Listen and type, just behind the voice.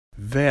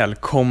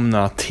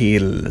Välkomna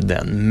till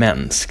den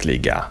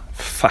mänskliga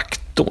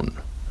faktorn.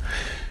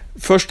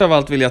 Först av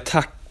allt vill jag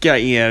tacka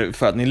er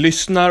för att ni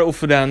lyssnar och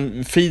för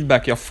den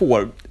feedback jag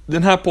får.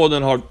 Den här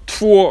podden har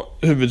två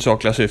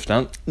huvudsakliga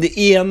syften. Det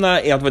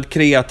ena är att vara ett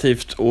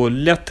kreativt och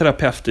lätt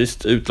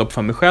terapeutiskt utlopp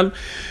för mig själv.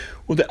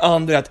 Och det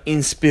andra är att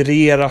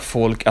inspirera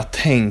folk att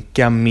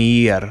tänka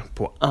mer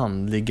på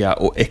andliga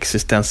och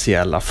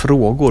existentiella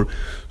frågor.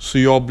 Så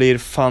jag blir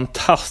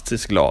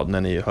fantastiskt glad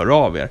när ni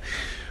hör av er.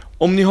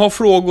 Om ni har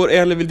frågor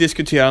eller vill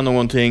diskutera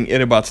någonting är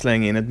det bara att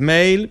slänga in ett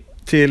mejl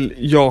till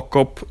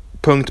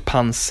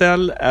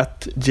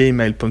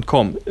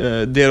jakob.pansell@gmail.com.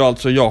 Det är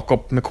alltså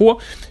Jakob med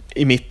K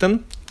i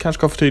mitten, kanske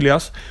ska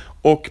förtydligas.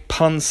 Och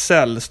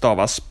Pansell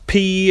stavas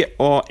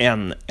P-A-N-S-E-L-L.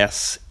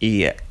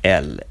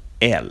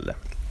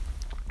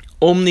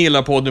 Om ni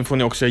gillar podden får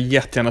ni också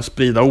jättegärna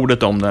sprida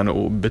ordet om den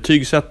och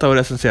betygsätta och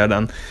recensera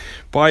den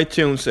på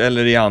iTunes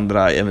eller i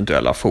andra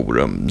eventuella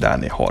forum där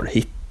ni har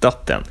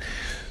hittat den.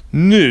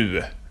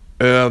 Nu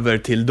över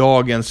till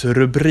dagens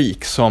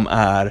rubrik som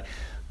är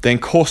den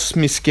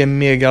kosmiske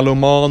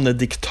megalomane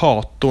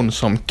diktatorn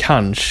som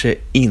kanske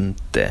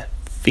inte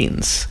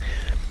finns.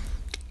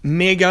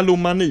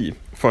 Megalomani,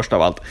 först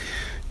av allt,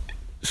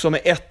 som är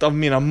ett av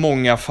mina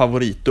många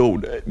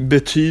favoritord,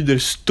 betyder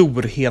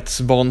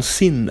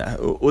storhetsvansinne.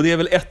 Och det är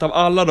väl ett av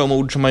alla de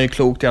ord som man är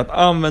klok till att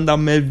använda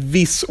med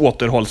viss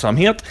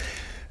återhållsamhet.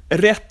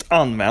 Rätt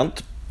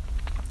använt,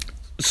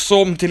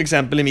 som till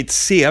exempel i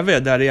mitt CV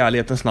där i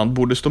ärlighetens namn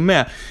borde stå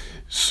med,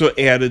 så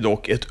är det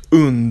dock ett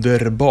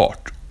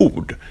underbart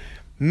ord.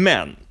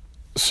 Men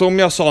som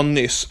jag sa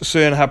nyss så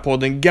är den här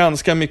podden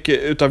ganska mycket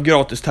utav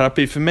gratis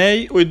terapi för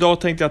mig, och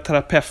idag tänkte jag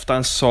terapeuta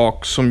en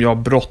sak som jag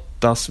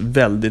brottas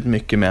väldigt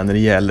mycket med när det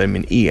gäller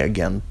min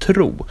egen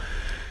tro.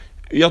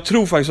 Jag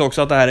tror faktiskt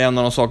också att det här är en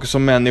av de saker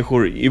som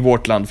människor i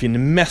vårt land finner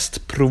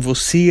mest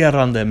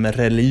provocerande med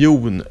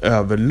religion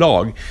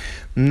överlag,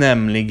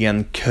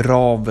 nämligen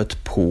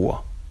kravet på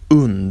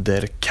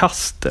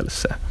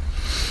underkastelse.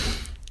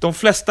 De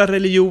flesta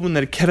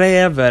religioner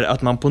kräver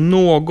att man på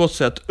något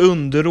sätt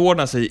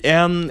underordnar sig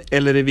en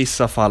eller i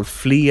vissa fall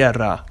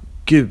flera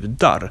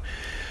gudar.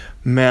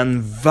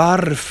 Men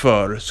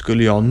varför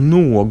skulle jag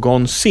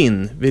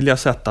någonsin vilja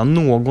sätta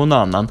någon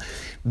annan,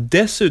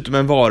 dessutom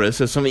en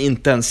varelse som vi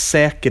inte ens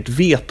säkert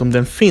vet om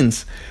den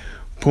finns,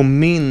 på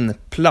min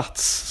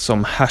plats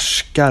som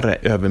härskare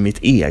över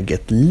mitt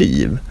eget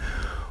liv?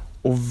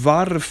 Och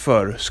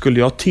varför skulle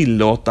jag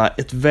tillåta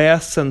ett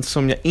väsen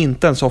som jag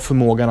inte ens har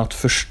förmågan att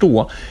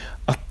förstå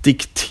att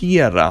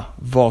diktera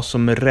vad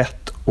som är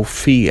rätt och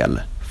fel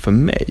för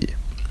mig?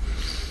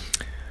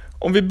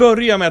 Om vi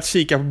börjar med att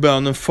kika på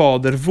bönen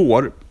Fader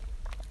vår,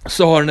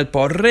 så har den ett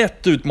par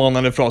rätt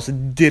utmanande fraser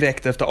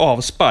direkt efter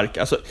avspark.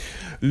 Alltså,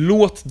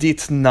 låt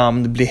ditt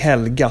namn bli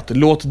helgat,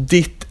 låt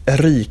ditt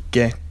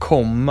rike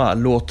komma,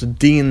 låt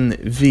din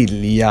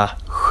vilja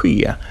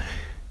ske,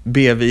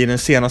 ber vi i den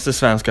senaste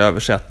svenska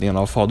översättningen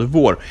av Fader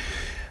vår.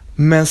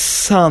 Men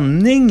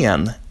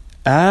sanningen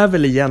är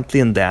väl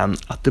egentligen den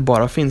att det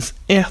bara finns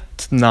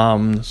ett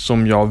namn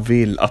som jag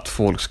vill att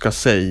folk ska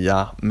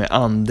säga med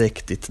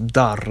andäktigt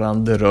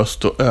darrande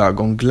röst och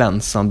ögon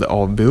glänsande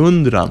av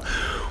beundran,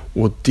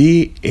 och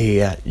det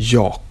är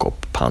Jakob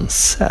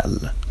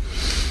Pansell.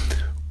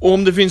 Och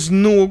om det finns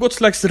något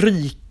slags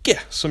rike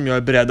som jag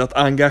är beredd att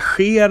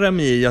engagera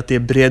mig i att det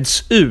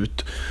breds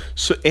ut,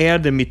 så är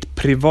det mitt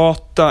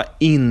privata,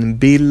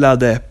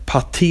 inbillade,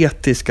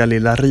 patetiska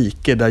lilla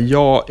rike där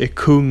jag är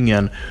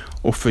kungen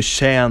och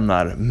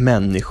förtjänar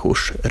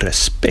människors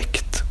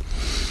respekt.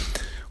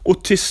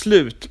 Och till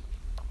slut,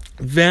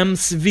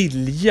 vems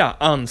vilja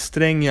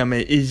anstränger jag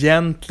mig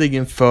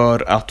egentligen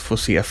för att få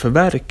se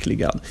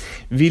förverkligad?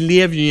 Vi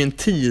lever ju i en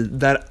tid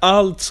där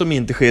allt som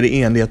inte sker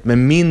i enlighet med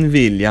min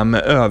vilja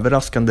med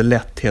överraskande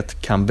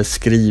lätthet kan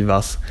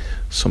beskrivas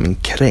som en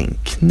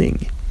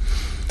kränkning.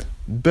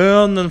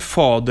 Bönen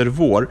Fader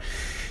vår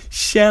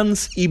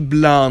känns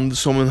ibland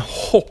som en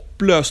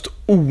hopplöst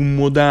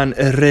omodern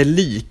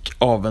relik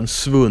av en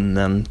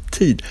svunnen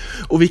tid.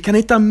 Och vi kan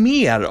hitta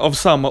mer av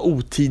samma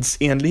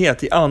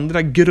otidsenlighet i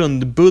andra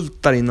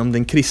grundbultar inom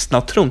den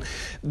kristna tron.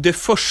 Det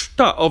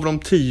första av de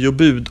 10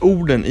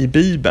 budorden i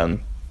Bibeln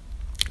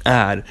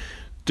är: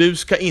 du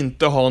ska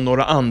inte ha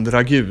några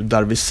andra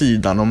gudar vid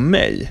sidan om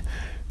mig.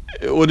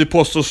 Och det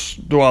påstås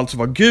då alltså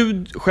vara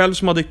Gud själv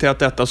som har dikterat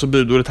detta, så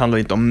budordet handlar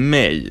inte om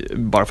mig,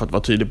 bara för att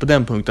vara tydlig på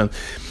den punkten.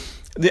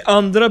 Det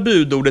andra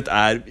budordet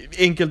är,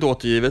 enkelt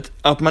återgivet,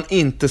 att man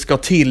inte ska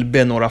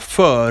tillbe några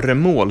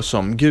föremål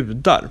som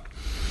gudar.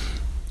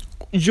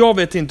 Jag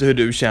vet inte hur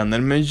du känner,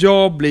 men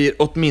jag blir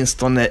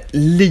åtminstone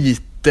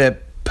lite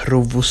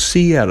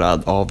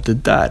provocerad av det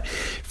där.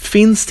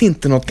 Finns det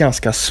inte något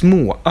ganska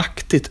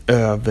småaktigt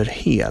över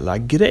hela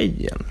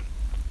grejen?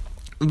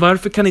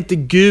 Varför kan inte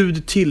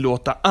Gud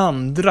tillåta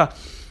andra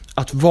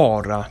att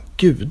vara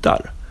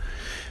gudar?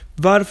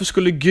 Varför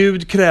skulle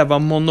Gud kräva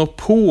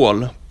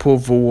monopol på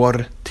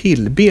vår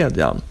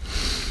tillbedjan?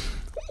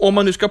 Om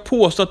man nu ska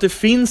påstå att det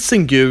finns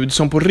en Gud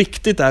som på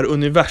riktigt är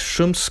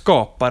universums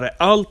skapare,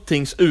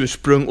 alltings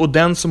ursprung och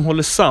den som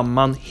håller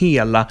samman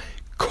hela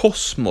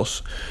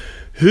kosmos.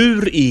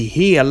 Hur i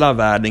hela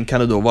världen kan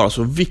det då vara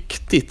så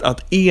viktigt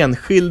att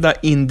enskilda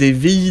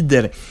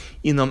individer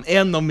inom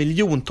en av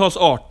miljontals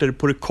arter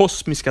på det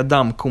kosmiska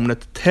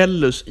dammkornet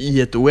Tellus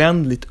i ett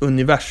oändligt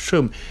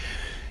universum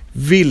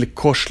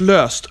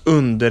villkorslöst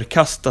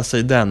underkastar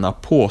sig denna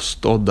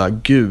påstådda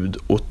gud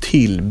och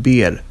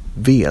tillber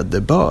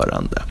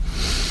vederbörande?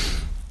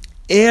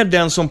 Är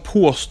den som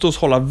påstås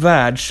hålla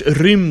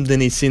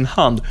världsrymden i sin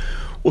hand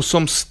och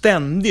som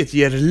ständigt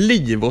ger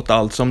liv åt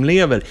allt som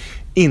lever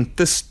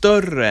inte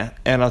större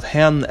än att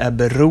hen är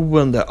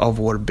beroende av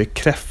vår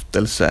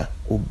bekräftelse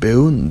och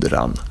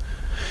beundran?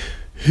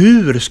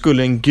 Hur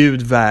skulle en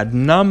gud värd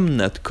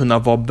namnet kunna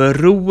vara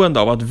beroende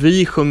av att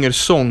vi sjunger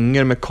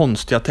sånger med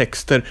konstiga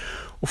texter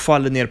och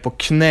faller ner på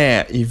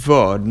knä i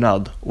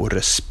vördnad och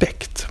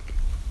respekt?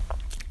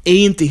 Är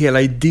inte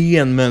hela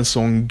idén med en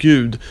sån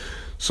gud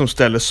som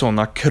ställer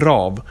såna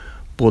krav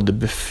både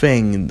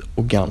befängd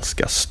och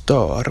ganska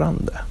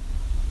störande?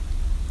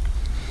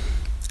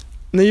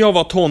 När jag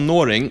var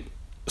tonåring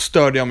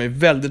störde jag mig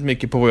väldigt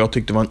mycket på vad jag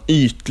tyckte var en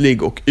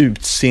ytlig och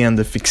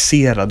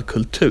utseendefixerad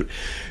kultur.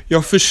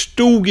 Jag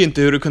förstod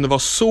inte hur det kunde vara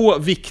så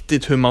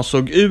viktigt hur man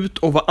såg ut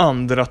och vad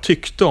andra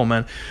tyckte om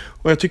en.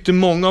 Och jag tyckte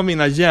många av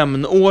mina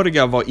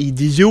jämnåriga var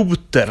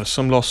idioter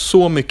som la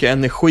så mycket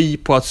energi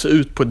på att se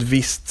ut på ett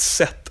visst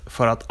sätt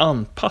för att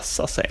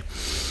anpassa sig.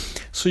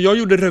 Så jag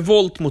gjorde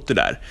revolt mot det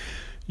där.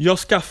 Jag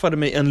skaffade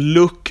mig en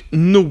look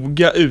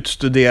noga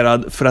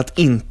utstuderad för att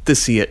inte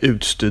se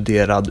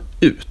utstuderad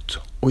ut.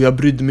 Och jag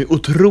brydde mig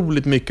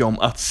otroligt mycket om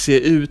att se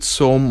ut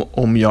som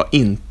om jag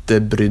inte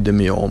brydde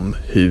mig om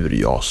hur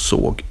jag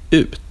såg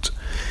ut.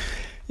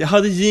 Jag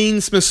hade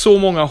jeans med så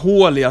många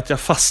hål i att jag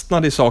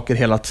fastnade i saker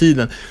hela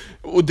tiden.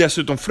 Och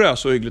dessutom frös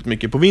så hyggligt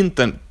mycket på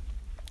vintern.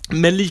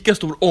 Med lika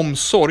stor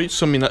omsorg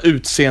som mina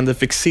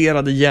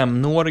utseendefixerade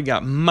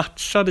jämnåriga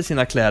matchade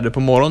sina kläder på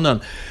morgonen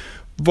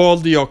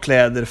valde jag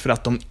kläder för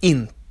att de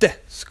inte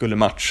skulle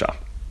matcha.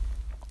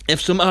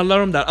 Eftersom alla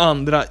de där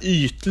andra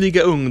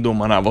ytliga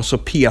ungdomarna var så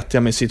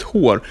petiga med sitt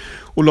hår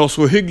och la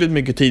så hyggligt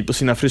mycket tid på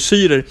sina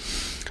frisyrer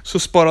så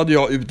sparade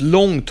jag ut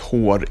långt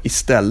hår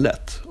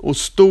istället och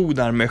stod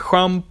där med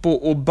shampoo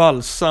och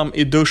balsam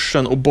i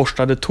duschen och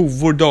borstade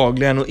tovor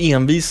dagligen och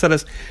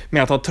envisades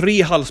med att ha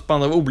 3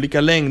 halsband av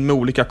olika längd med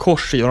olika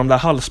kors i, och de där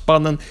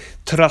halsbanden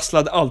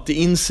trasslade alltid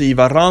in sig i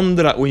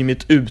varandra och i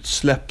mitt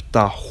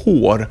utsläppta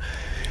hår.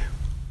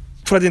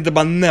 För att inte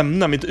bara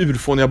nämna mitt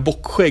urfåniga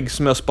bockskägg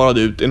som jag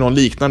sparade ut i någon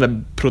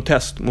liknande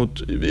protest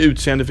mot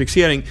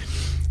utseendefixering.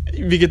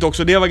 Vilket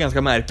också det var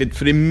ganska märkligt,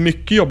 för det är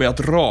mycket jobbigt att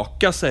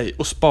raka sig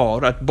och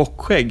spara ett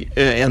bockskägg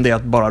än det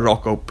att bara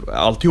raka upp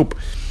alltihop.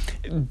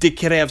 Det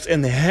krävs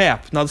en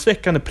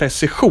häpnadsväckande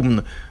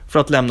precision för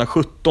att lämna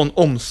 17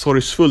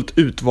 omsorgsfullt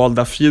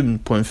utvalda fjun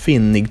på en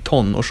finnig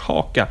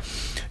tonårshaka,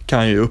 kan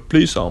jag ju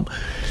upplysa om.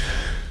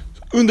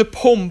 Under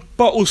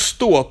pompa och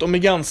ståt och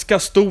med ganska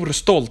stor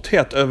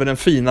stolthet över den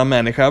fina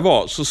människa jag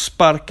var så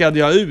sparkade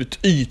jag ut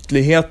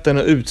ytligheten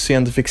och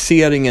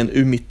utseendefixeringen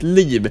ur mitt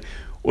liv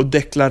och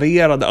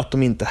deklarerade att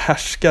de inte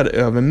härskade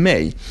över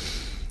mig.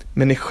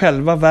 Men i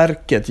själva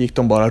verket gick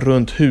de bara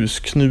runt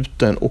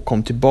husknuten och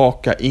kom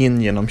tillbaka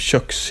in genom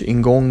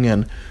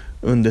köksingången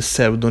under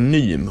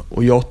pseudonym,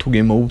 och jag tog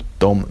emot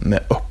dem med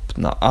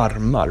öppna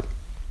armar.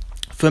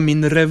 För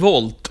min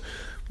revolt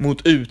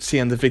mot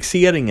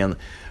utseendefixeringen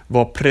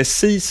var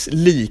precis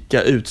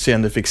lika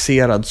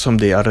utseendefixerad som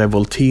det jag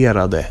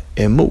revolterade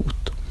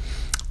emot.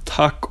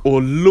 Tack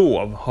och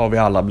lov har vi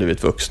alla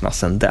blivit vuxna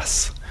sedan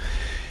dess.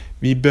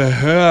 Vi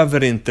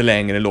behöver inte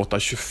längre låta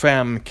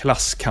 25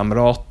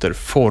 klasskamrater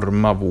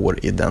forma vår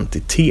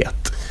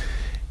identitet.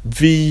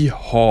 Vi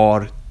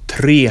har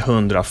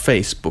 300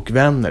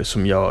 Facebook-vänner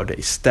som gör det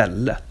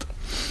istället.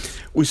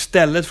 Och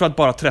istället för att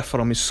bara träffa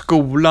dem i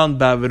skolan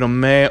bär vi dem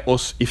med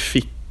oss i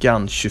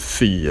fickan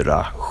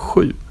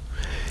 24/7.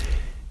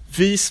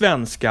 Vi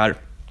svenskar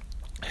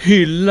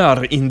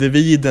hyllar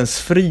individens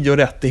fri- och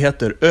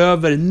rättigheter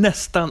över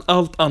nästan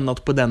allt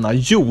annat på denna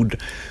jord.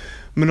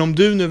 Men om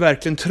du nu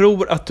verkligen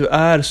tror att du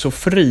är så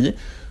fri,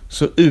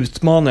 så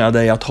utmanar jag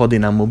dig att ha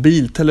dina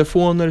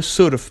mobiltelefoner,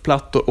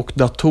 surfplattor och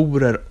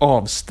datorer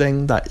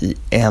avstängda i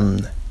 1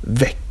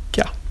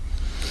 vecka.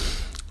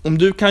 Om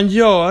du kan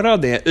göra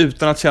det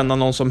utan att känna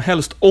någon som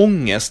helst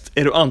ångest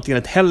är du antingen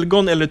ett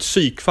helgon eller ett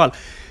psykfall.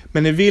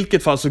 Men i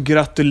vilket fall så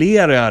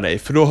gratulerar jag dig,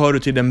 för då hör du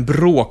till den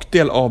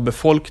bråkdel av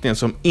befolkningen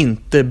som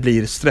inte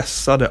blir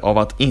stressade av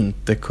att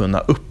inte kunna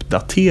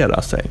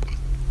uppdatera sig.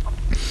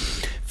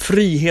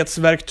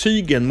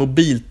 Frihetsverktygen,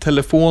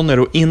 mobiltelefoner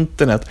och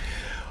internet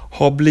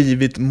har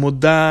blivit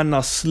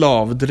moderna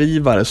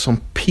slavdrivare som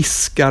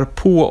piskar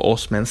på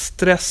oss med en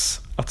stress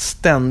att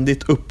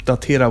ständigt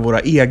uppdatera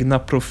våra egna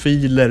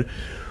profiler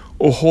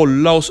och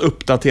hålla oss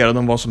uppdaterade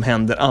om vad som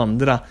händer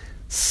andra,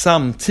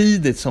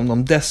 samtidigt som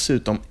de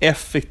dessutom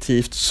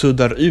effektivt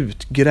suddar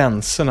ut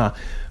gränserna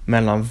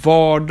mellan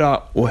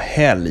vardag och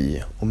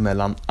helg och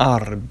mellan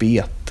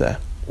arbete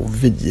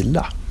och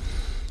vila.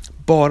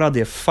 Bara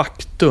det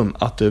faktum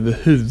att det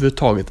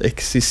överhuvudtaget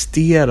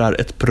existerar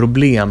ett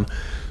problem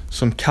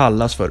som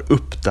kallas för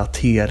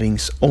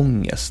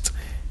uppdateringsångest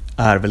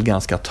är väl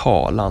ganska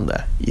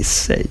talande i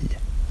sig.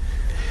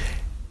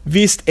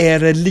 Visst är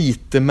det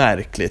lite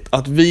märkligt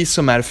att vi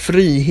som är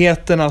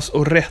friheternas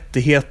och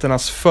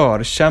rättigheternas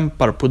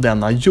förkämpar på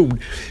denna jord,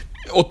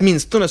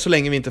 åtminstone så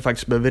länge vi inte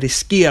faktiskt behöver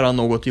riskera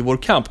något i vår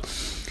kamp,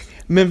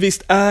 men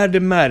visst är det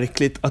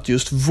märkligt att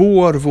just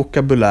vår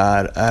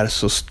vokabulär är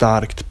så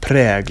starkt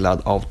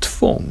präglad av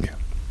tvång.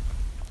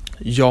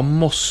 Jag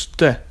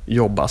måste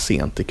jobba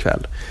sent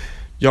ikväll.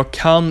 Jag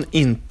kan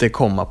inte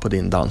komma på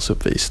din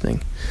dansuppvisning.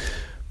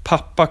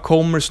 Pappa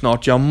kommer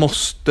snart, jag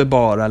måste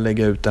bara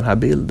lägga ut den här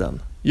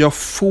bilden. Jag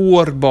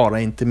får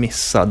bara inte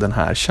missa den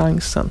här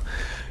chansen.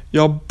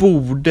 Jag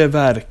borde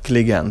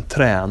verkligen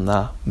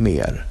träna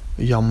mer.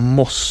 Jag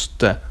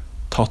måste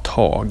ta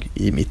tag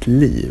i mitt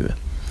liv.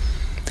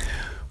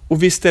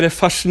 Och visst är det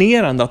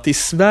fascinerande att i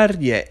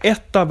Sverige,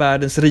 ett av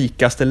världens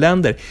rikaste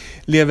länder,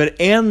 lever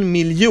 1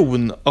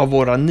 miljon av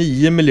våra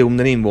 9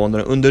 miljoner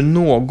invånare under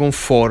någon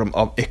form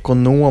av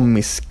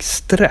ekonomisk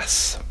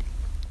stress.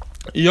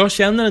 Jag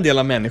känner en del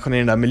av människorna i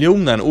den där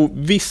miljonen och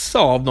vissa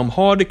av dem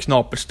har det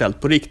knapert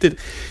ställt på riktigt,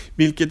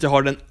 vilket jag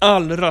har den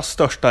allra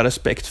största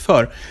respekt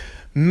för.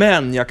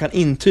 Men jag kan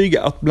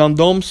intyga att bland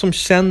de som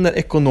känner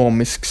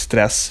ekonomisk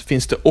stress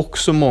finns det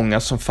också många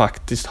som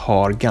faktiskt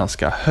har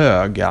ganska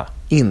höga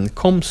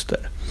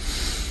inkomster.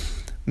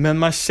 Men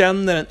man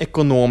känner en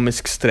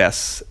ekonomisk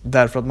stress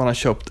därför att man har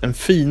köpt en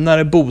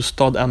finare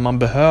bostad än man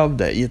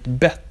behövde i ett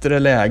bättre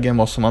läge än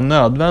vad som var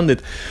nödvändigt.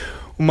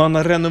 Och man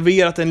har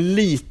renoverat den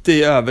lite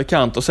i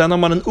överkant och sen har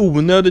man en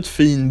onödigt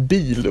fin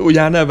bil och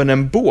gärna även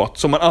en båt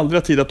som man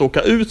aldrig har tid att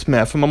åka ut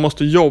med för man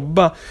måste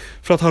jobba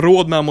för att ha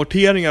råd med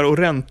amorteringar och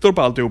räntor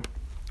på alltihop.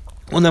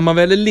 Och när man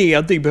väl är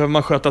ledig behöver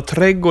man sköta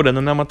trädgården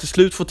och när man till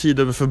slut får tid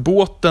över för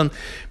båten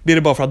blir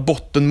det bara för att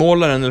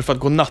bottenmålaren eller för att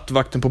gå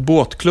nattvakten på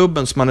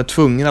båtklubben som man är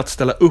tvungen att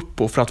ställa upp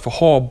på för att få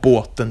ha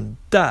båten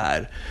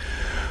där.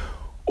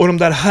 Och de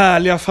där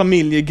härliga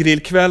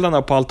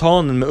familjegrillkvällarna på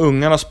altanen med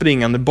ungarna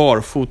springande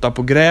barfota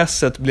på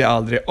gräset blir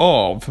aldrig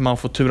av för man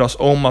får turas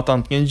om att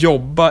antingen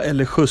jobba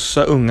eller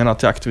skjutsa ungarna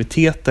till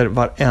aktiviteter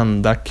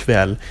varenda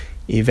kväll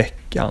i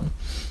veckan.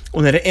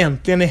 Och när det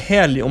äntligen är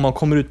helg och man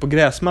kommer ut på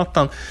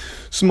gräsmattan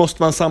så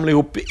måste man samla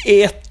ihop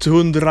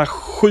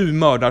 107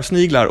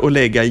 mördarsniglar och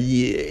lägga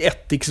i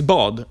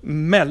ättiksbad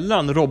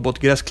mellan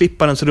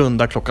robotgräsklipparens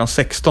runda klockan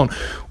 16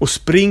 och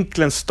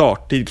sprinklens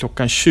starttid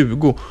klockan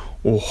 20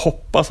 och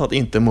hoppas att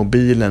inte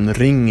mobilen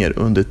ringer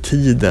under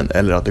tiden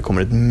eller att det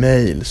kommer ett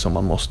mejl som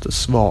man måste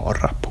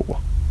svara på.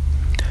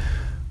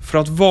 För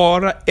att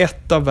vara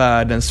ett av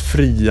världens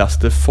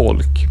friaste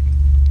folk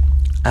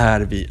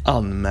är vi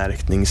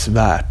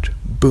anmärkningsvärt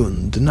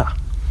bundna.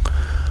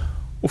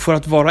 Och för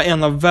att vara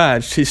en av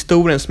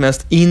världshistoriens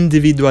mest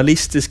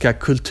individualistiska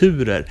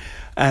kulturer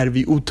är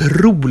vi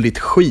otroligt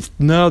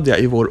skitnödiga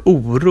i vår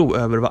oro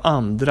över vad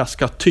andra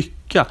ska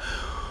tycka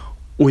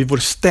och i vår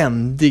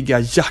ständiga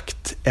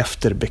jakt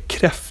efter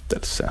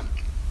bekräftelse.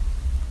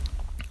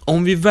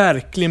 Om vi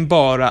verkligen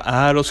bara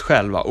är oss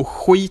själva och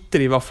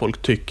skiter i vad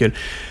folk tycker,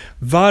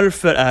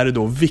 varför är det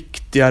då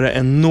viktigare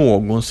än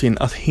någonsin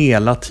att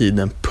hela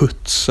tiden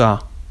putsa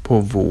på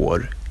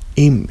vår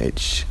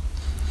image?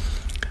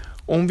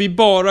 Om vi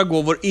bara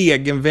går vår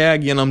egen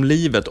väg genom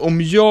livet,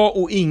 om jag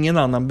och ingen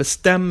annan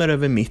bestämmer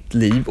över mitt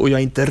liv och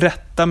jag inte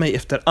rättar mig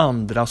efter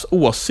andras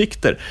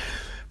åsikter,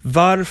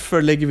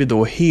 varför lägger vi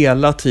då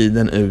hela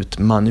tiden ut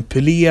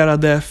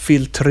manipulerade,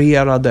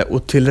 filtrerade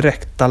och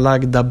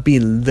tillrättalagda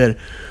bilder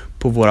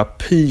på våra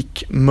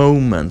peak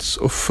moments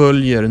och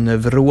följer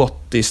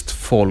neurotiskt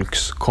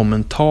folks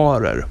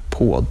kommentarer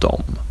på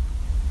dem?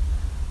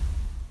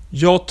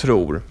 Jag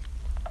tror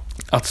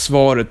att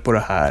svaret på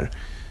det här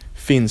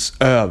finns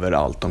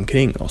överallt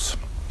omkring oss.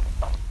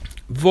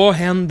 Vad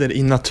händer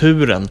i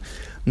naturen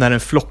när en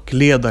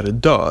flockledare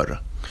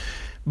dör?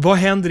 Vad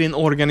händer i en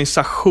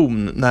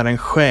organisation när en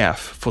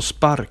chef får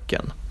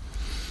sparken?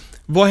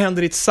 Vad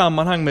händer i ett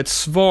sammanhang med ett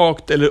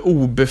svagt eller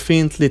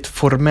obefintligt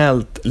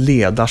formellt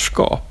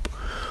ledarskap?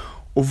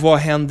 Och vad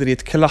händer i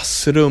ett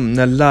klassrum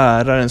när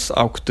lärarens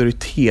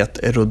auktoritet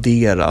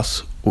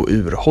eroderas och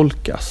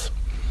urholkas?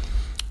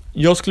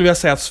 Jag skulle vilja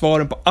säga att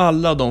svaren på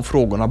alla de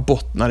frågorna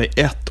bottnar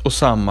i ett och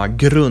samma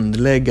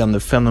grundläggande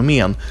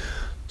fenomen.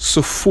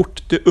 Så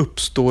fort det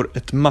uppstår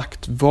ett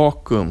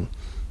maktvakuum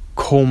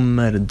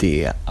kommer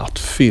det att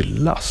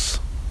fyllas.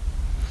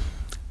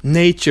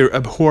 Nature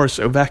abhors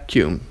a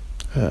vacuum,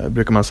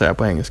 brukar man säga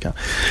på engelska.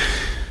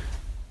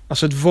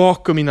 Alltså ett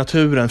vakuum i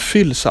naturen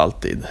fylls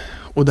alltid.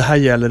 Och det här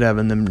gäller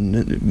även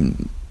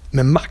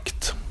med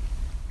makt.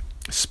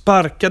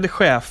 Sparkade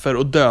chefer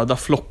och döda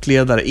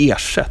flockledare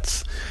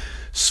ersätts.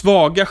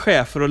 Svaga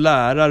chefer och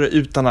lärare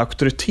utan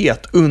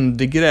auktoritet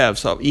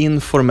undergrävs av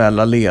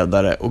informella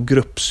ledare och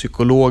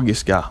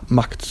grupppsykologiska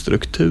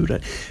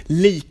maktstrukturer.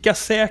 Lika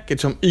säkert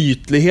som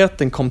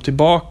ytligheten kom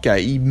tillbaka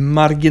i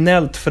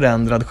marginellt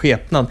förändrad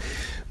skepnad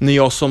när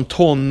jag som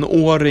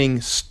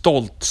tonåring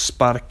stolt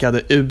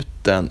sparkade ut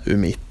den ur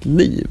mitt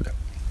liv.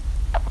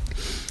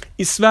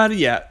 I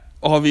Sverige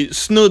har vi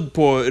snudd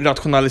på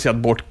rationaliserat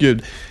bort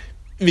Gud.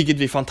 vilket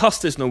vi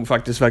fantastiskt nog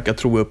faktiskt verkar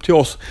tro upp till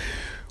oss.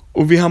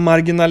 Och vi har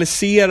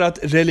marginaliserat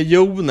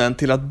religionen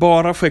till att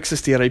bara få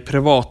existera i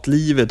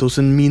privatlivet hos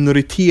en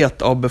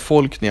minoritet av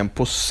befolkningen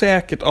på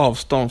säkert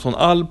avstånd från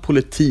all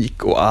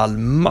politik och all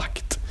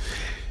makt.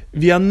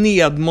 Vi har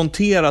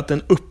nedmonterat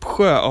en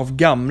uppsjö av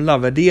gamla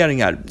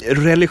värderingar,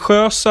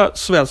 religiösa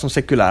såväl som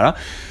sekulära.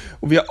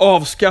 Och vi har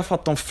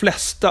avskaffat de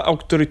flesta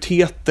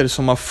auktoriteter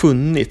som har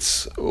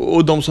funnits.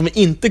 Och de som vi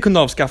inte kunde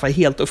avskaffa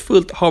helt och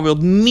fullt har vi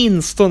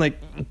åtminstone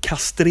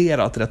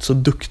kastrerat rätt så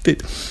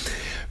duktigt.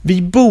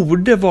 Vi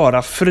borde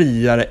vara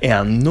friare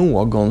än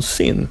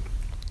någonsin.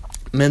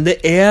 Men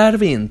det är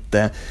vi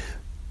inte,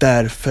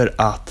 därför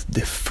att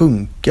det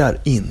funkar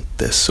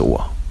inte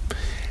så.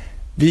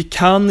 Vi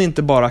kan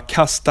inte bara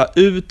kasta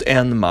ut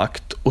en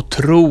makt och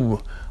tro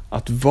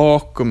att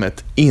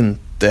vakuumet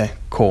inte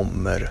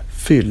kommer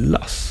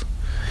fyllas.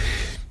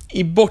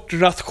 I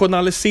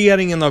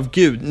bortrationaliseringen av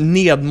Gud,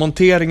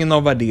 nedmonteringen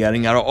av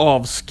värderingar och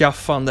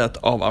avskaffandet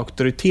av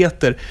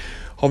auktoriteter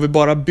har vi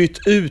bara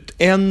bytt ut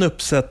en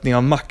uppsättning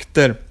av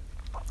makter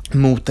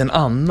mot en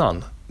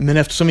annan. Men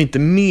eftersom vi inte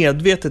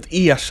medvetet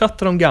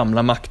ersatte de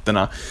gamla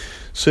makterna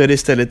så är det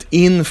istället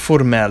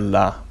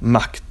informella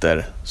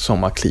makter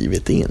som har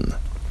klivit in.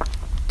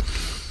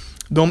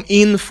 De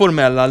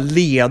informella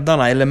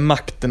ledarna eller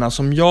makterna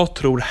som jag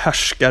tror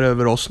härskar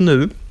över oss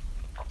nu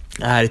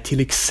är till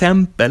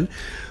exempel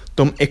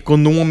de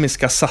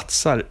ekonomiska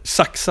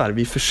saxar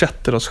vi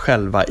försätter oss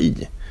själva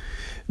i.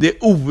 Det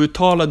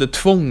outtalade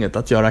tvånget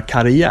att göra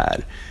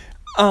karriär,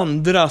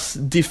 andras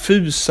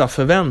diffusa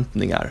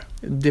förväntningar,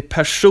 det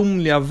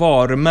personliga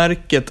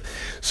varumärket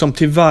som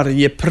till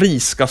varje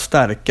pris ska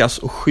stärkas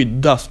och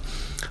skyddas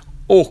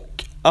och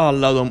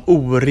alla de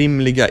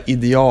orimliga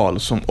ideal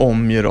som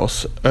omger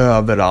oss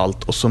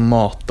överallt och som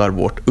matar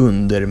vårt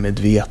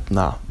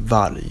undermedvetna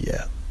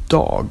varje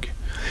dag.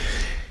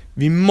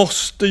 Vi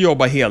måste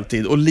jobba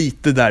heltid och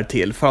lite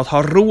därtill för att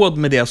ha råd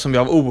med det som vi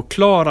av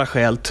oklara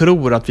skäl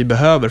tror att vi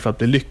behöver för att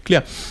bli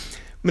lyckliga.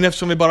 Men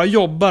eftersom vi bara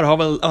jobbar har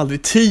vi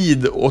aldrig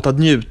tid åt att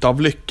njuta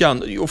av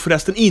lyckan. Och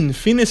förresten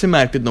infinner sig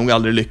märkligt nog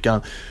aldrig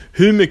lyckan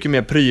hur mycket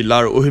mer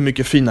prylar och hur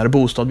mycket finare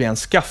bostad vi än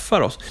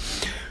skaffar oss.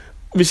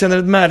 Och vi känner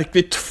ett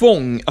märkligt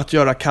tvång att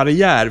göra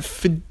karriär,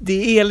 för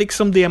det är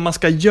liksom det man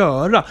ska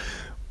göra.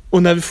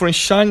 Och när vi får en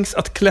chans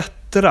att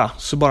klättra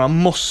så bara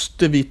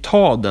måste vi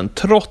ta den,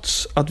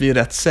 trots att vi är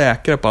rätt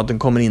säkra på att den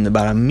kommer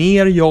innebära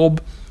mer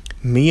jobb,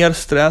 mer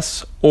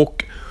stress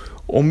och,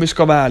 om vi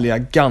ska vara ärliga,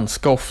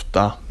 ganska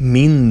ofta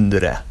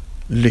mindre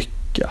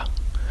lycka.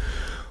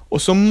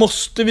 Och så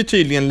måste vi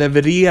tydligen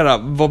leverera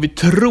vad vi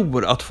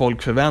tror att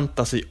folk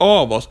förväntar sig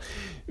av oss,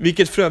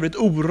 vilket för övrigt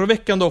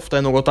oroväckande ofta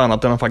är något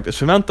annat än man faktiskt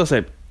förväntar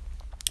sig.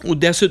 Och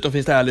dessutom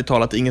finns det ärligt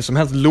talat ingen som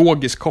helst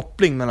logisk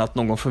koppling mellan att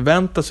någon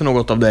förväntar sig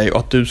något av dig och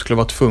att du skulle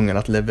vara tvungen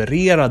att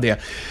leverera det.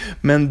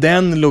 Men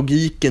den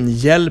logiken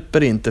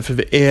hjälper inte, för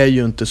vi är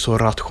ju inte så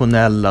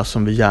rationella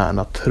som vi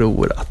gärna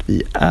tror att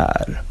vi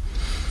är.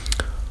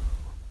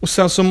 Och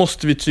sen så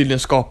måste vi tydligen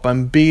skapa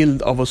en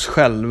bild av oss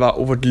själva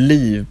och vårt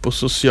liv på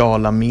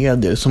sociala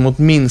medier som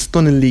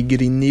åtminstone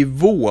ligger i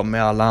nivå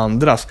med alla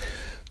andras,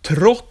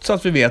 trots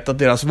att vi vet att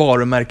deras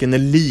varumärken är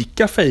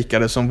lika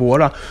fejkade som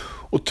våra.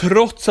 Och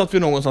trots att vi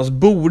någonstans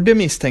borde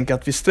misstänka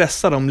att vi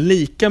stressar dem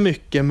lika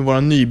mycket med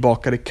våra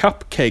nybakade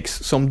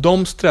cupcakes som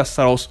de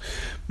stressar oss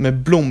med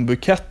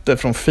blombuketter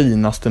från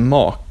finaste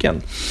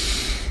maken.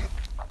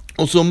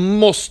 Och så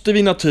måste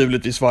vi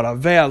naturligtvis vara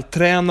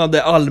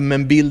vältränade,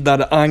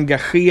 allmänbildade,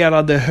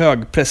 engagerade,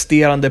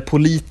 högpresterande,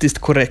 politiskt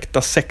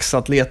korrekta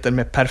sexatleter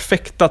med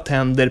perfekta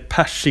tänder,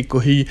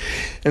 persikohy,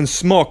 en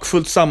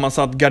smakfullt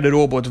sammansatt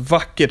garderob och ett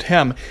vackert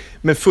hem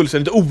med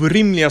fullständigt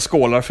orimliga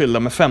skålar fyllda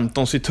med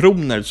 15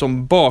 citroner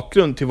som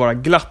bakgrund till våra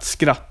glatt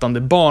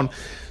skrattande barn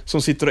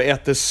som sitter och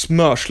äter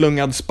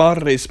smörslungad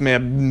sparris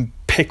med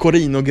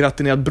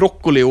pecorino-gratinerad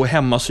broccoli och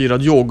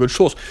hemmasyrad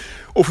yoghurtsås.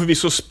 Och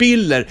förvisso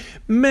spiller,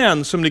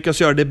 men som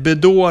lyckas göra det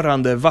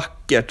bedårande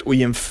vackert och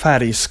i en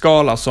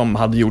färgskala som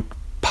hade gjort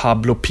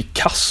Pablo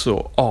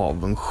Picasso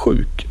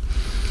avundsjuk.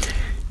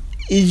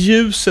 I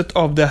ljuset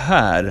av det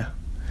här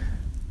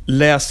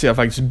läser jag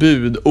faktiskt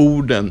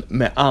budorden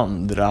med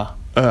andra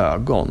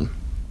ögon.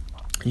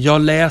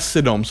 Jag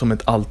läser dem som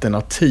ett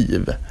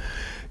alternativ.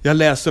 Jag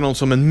läser dem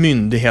som en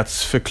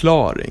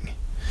myndighetsförklaring.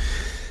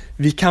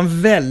 Vi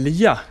kan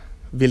välja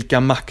vilka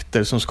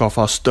makter som ska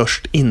få ha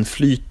störst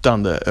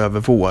inflytande över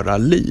våra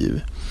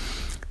liv.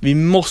 Vi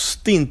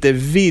måste inte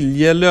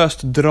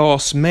viljelöst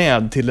dras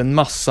med till en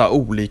massa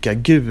olika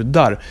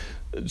gudar,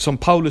 som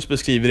Paulus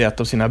beskriver i ett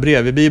av sina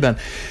brev i Bibeln.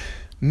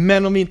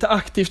 Men om vi inte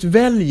aktivt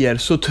väljer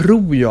så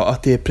tror jag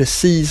att det är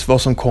precis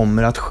vad som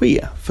kommer att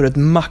ske. För ett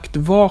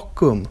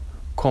maktvakuum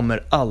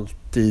kommer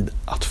alltid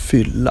att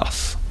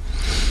fyllas.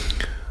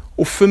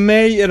 Och för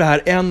mig är det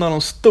här en av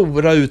de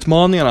stora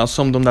utmaningarna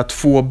som de där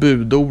 2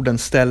 budorden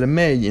ställer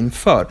mig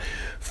inför.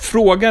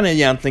 Frågan är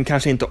egentligen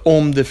kanske inte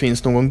om det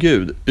finns någon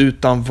gud,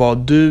 utan vad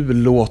du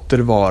låter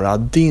vara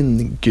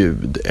din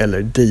gud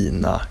eller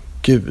dina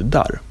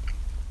gudar.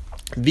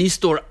 Vi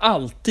står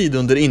alltid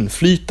under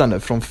inflytande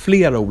från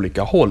flera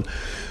olika håll.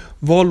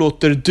 Vad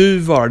låter du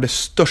vara det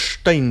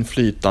största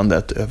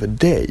inflytandet över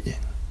dig?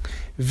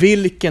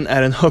 Vilken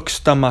är den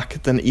högsta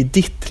makten i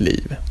ditt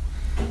liv?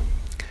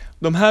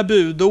 De här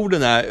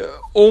budorden är,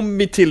 om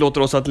vi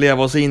tillåter oss att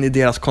leva oss in i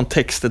deras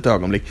kontext ett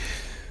ögonblick,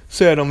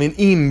 så är de en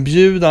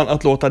inbjudan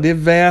att låta det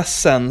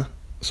väsen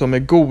som är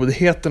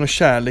godheten och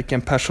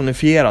kärleken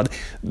personifierad,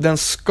 den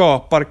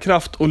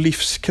skaparkraft och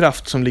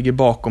livskraft som ligger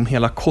bakom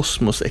hela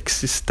kosmos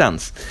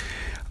existens,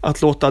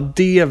 att låta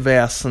det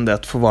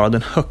väsendet få vara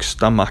den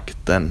högsta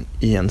makten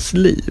i ens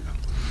liv.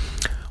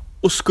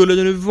 Och skulle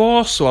det nu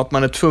vara så att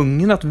man är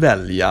tvungen att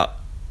välja,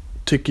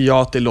 tycker jag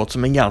att det låter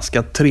som en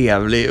ganska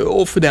trevlig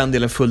och för den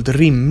delen fullt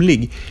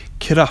rimlig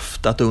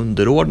kraft att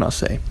underordna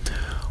sig.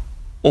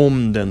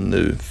 Om den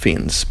nu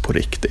finns på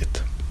riktigt.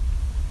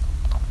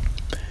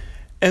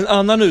 En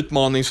annan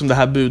utmaning som det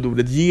här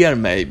budordet ger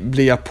mig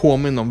blir jag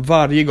påminn om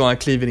varje gång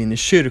jag kliver in i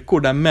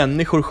kyrkor där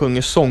människor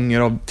sjunger sånger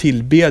av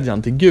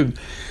tillbedjan till Gud.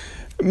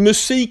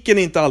 Musiken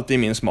är inte alltid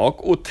min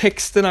smak och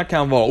texterna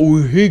kan vara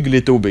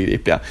ohyggligt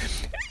obegripliga.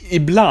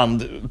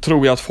 Ibland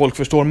tror jag att folk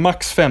förstår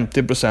max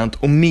 50%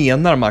 och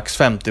menar max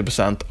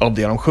 50% av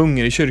det de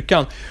sjunger i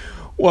kyrkan.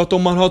 Och att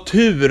om man har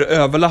tur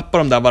överlappar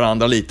de där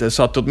varandra lite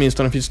så att det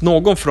åtminstone finns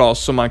någon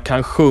fras som man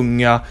kan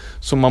sjunga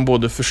som man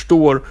både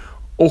förstår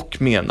och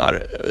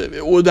menar.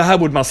 Och det här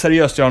borde man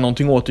seriöst göra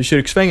någonting åt i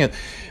kyrksvängen.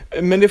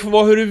 Men det får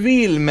vara hur du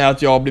vill med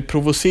att jag blir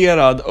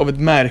provocerad av ett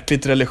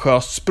märkligt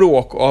religiöst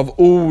språk och av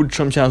ord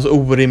som känns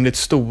orimligt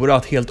stora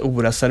att helt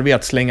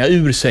oreserverat slänga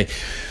ur sig.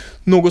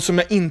 Något som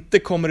jag inte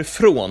kommer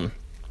ifrån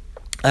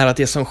är att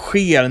det som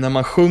sker när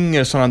man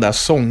sjunger sådana där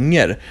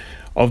sånger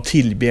av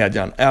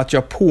tillbedjan är att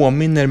jag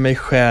påminner mig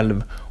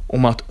själv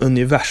om att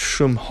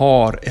universum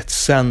har ett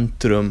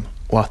centrum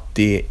och att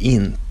det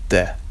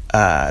inte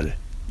är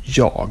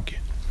jag.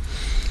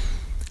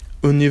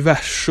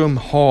 Universum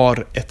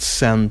har ett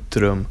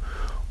centrum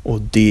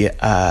och det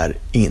är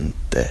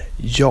inte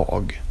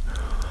jag.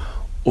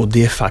 Och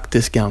det är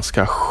faktiskt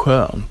ganska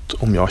skönt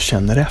om jag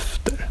känner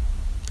efter.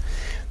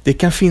 Det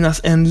kan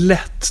finnas en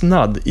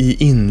lättnad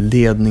i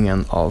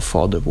inledningen av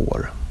Fader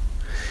vår.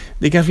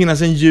 Det kan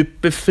finnas en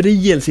djup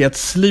befrielse i att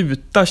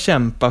sluta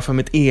kämpa för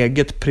mitt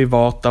eget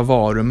privata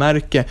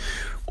varumärke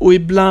och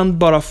ibland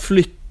bara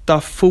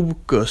flytta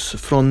fokus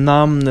från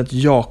namnet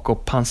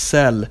Jakob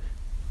Pansell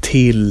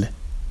till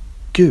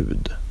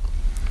Gud.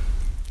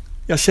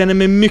 Jag känner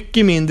mig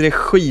mycket mindre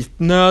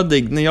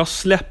skitnödig när jag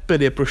släpper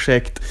det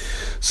projekt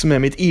som är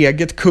mitt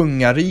eget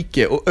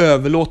kungarike och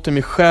överlåter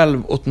mig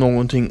själv åt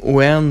någonting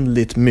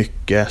oändligt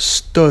mycket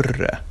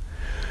större.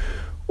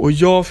 Och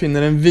jag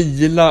finner en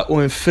vila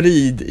och en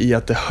frid i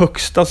att det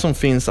högsta som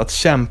finns att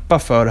kämpa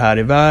för här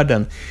i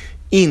världen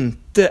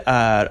inte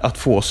är att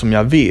få som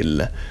jag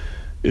vill,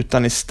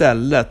 utan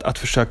istället att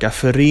försöka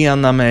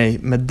förena mig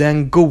med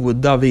den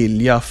goda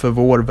vilja för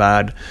vår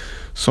värld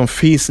som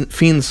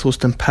finns hos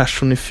den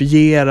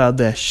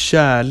personifierade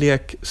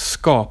kärlek,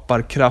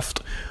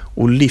 skaparkraft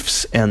och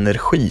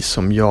livsenergi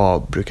som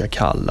jag brukar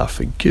kalla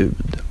för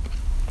Gud.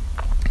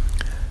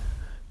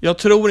 Jag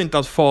tror inte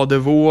att Fader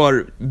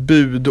vår,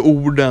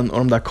 budorden och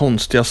de där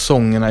konstiga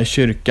sångerna i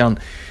kyrkan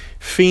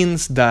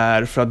finns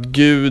där för att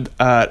Gud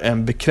är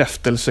en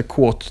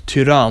bekräftelsekåt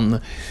tyrann,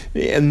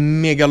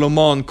 en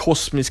megaloman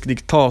kosmisk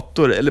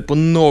diktator eller på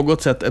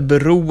något sätt är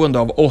beroende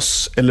av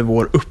oss eller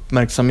vår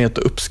uppmärksamhet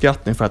och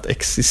uppskattning för att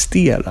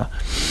existera.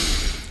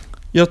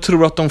 Jag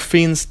tror att de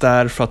finns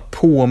där för att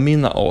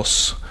påminna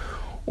oss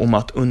om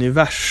att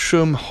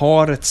universum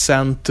har ett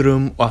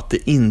centrum och att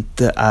det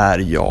inte är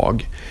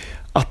jag.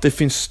 Att det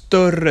finns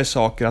större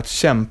saker att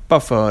kämpa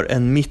för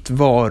än mitt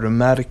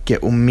varumärke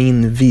och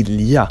min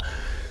vilja.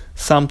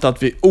 Samt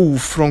att vi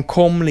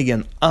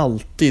ofrånkomligen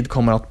alltid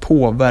kommer att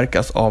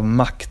påverkas av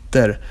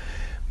makter,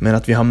 men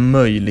att vi har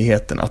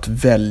möjligheten att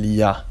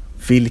välja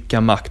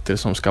vilka makter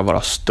som ska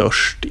vara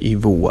störst i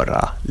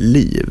våra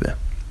liv.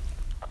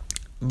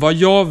 Vad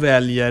jag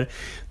väljer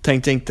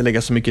tänkte jag inte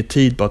lägga så mycket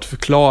tid på att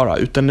förklara,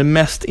 utan det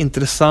mest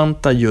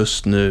intressanta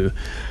just nu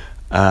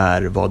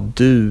är vad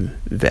du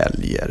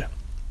väljer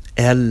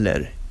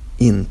eller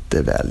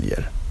inte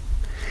väljer.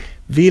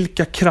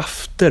 Vilka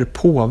krafter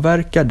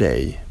påverkar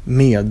dig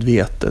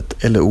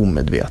medvetet eller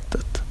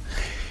omedvetet?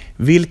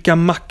 Vilka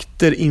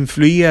makter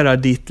influerar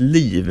ditt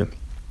liv,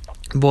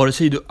 vare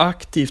sig du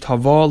aktivt har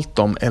valt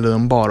dem eller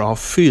de bara har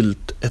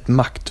fyllt ett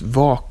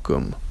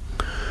maktvakuum?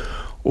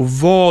 Och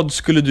vad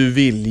skulle du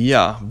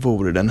vilja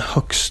vore den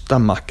högsta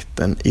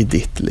makten i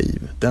ditt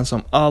liv? Den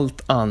som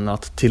allt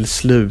annat till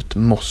slut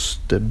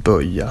måste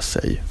böja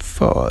sig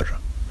för.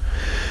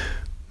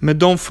 Med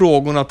de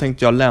frågorna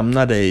tänkte jag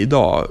lämna dig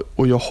idag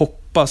och jag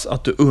hoppas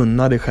att du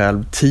unnar dig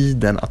själv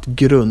tiden att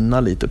grunna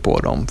lite på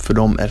dem, för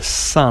de är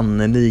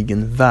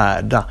sannoliken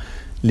värda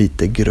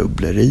lite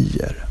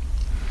grubblerier.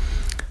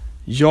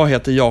 Jag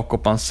heter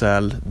Jakob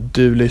Pansell,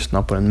 du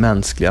lyssnar på Den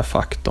mänskliga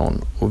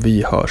faktorn och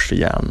vi hörs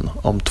igen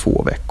om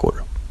 2 veckor.